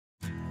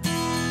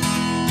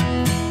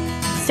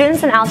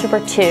Students in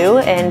Algebra 2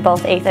 in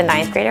both 8th and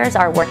 9th graders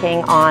are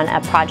working on a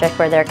project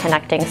where they're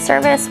connecting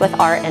service with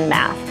art and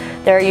math.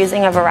 They're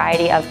using a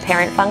variety of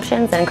parent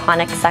functions and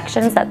conic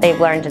sections that they've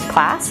learned in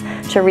class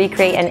to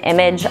recreate an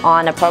image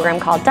on a program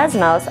called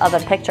Desmos of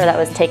a picture that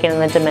was taken in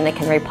the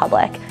Dominican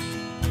Republic.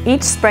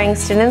 Each spring,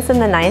 students in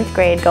the 9th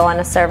grade go on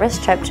a service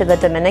trip to the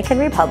Dominican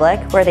Republic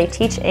where they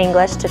teach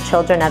English to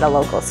children at a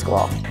local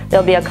school.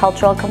 There'll be a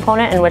cultural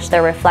component in which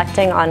they're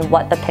reflecting on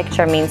what the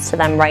picture means to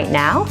them right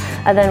now,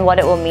 and then what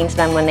it will mean to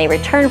them when they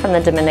return from the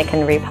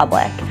Dominican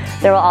Republic.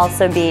 There will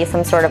also be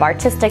some sort of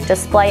artistic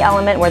display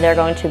element where they're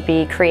going to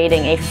be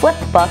creating a flip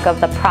book of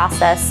the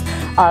process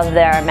of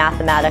their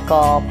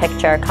mathematical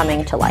picture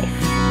coming to life.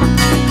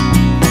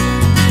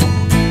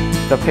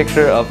 The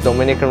picture of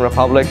Dominican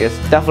Republic is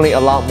definitely a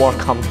lot more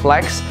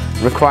complex,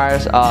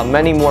 requires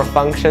many more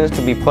functions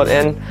to be put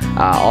in.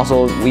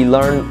 Also, we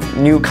learn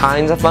new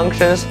kinds of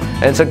functions,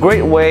 and it's a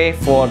great way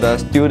for the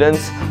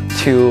students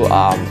to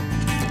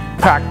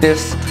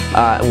practice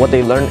what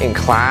they learned in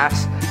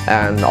class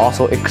and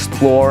also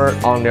explore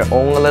on their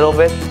own a little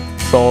bit.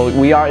 So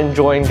we are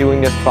enjoying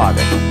doing this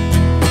project.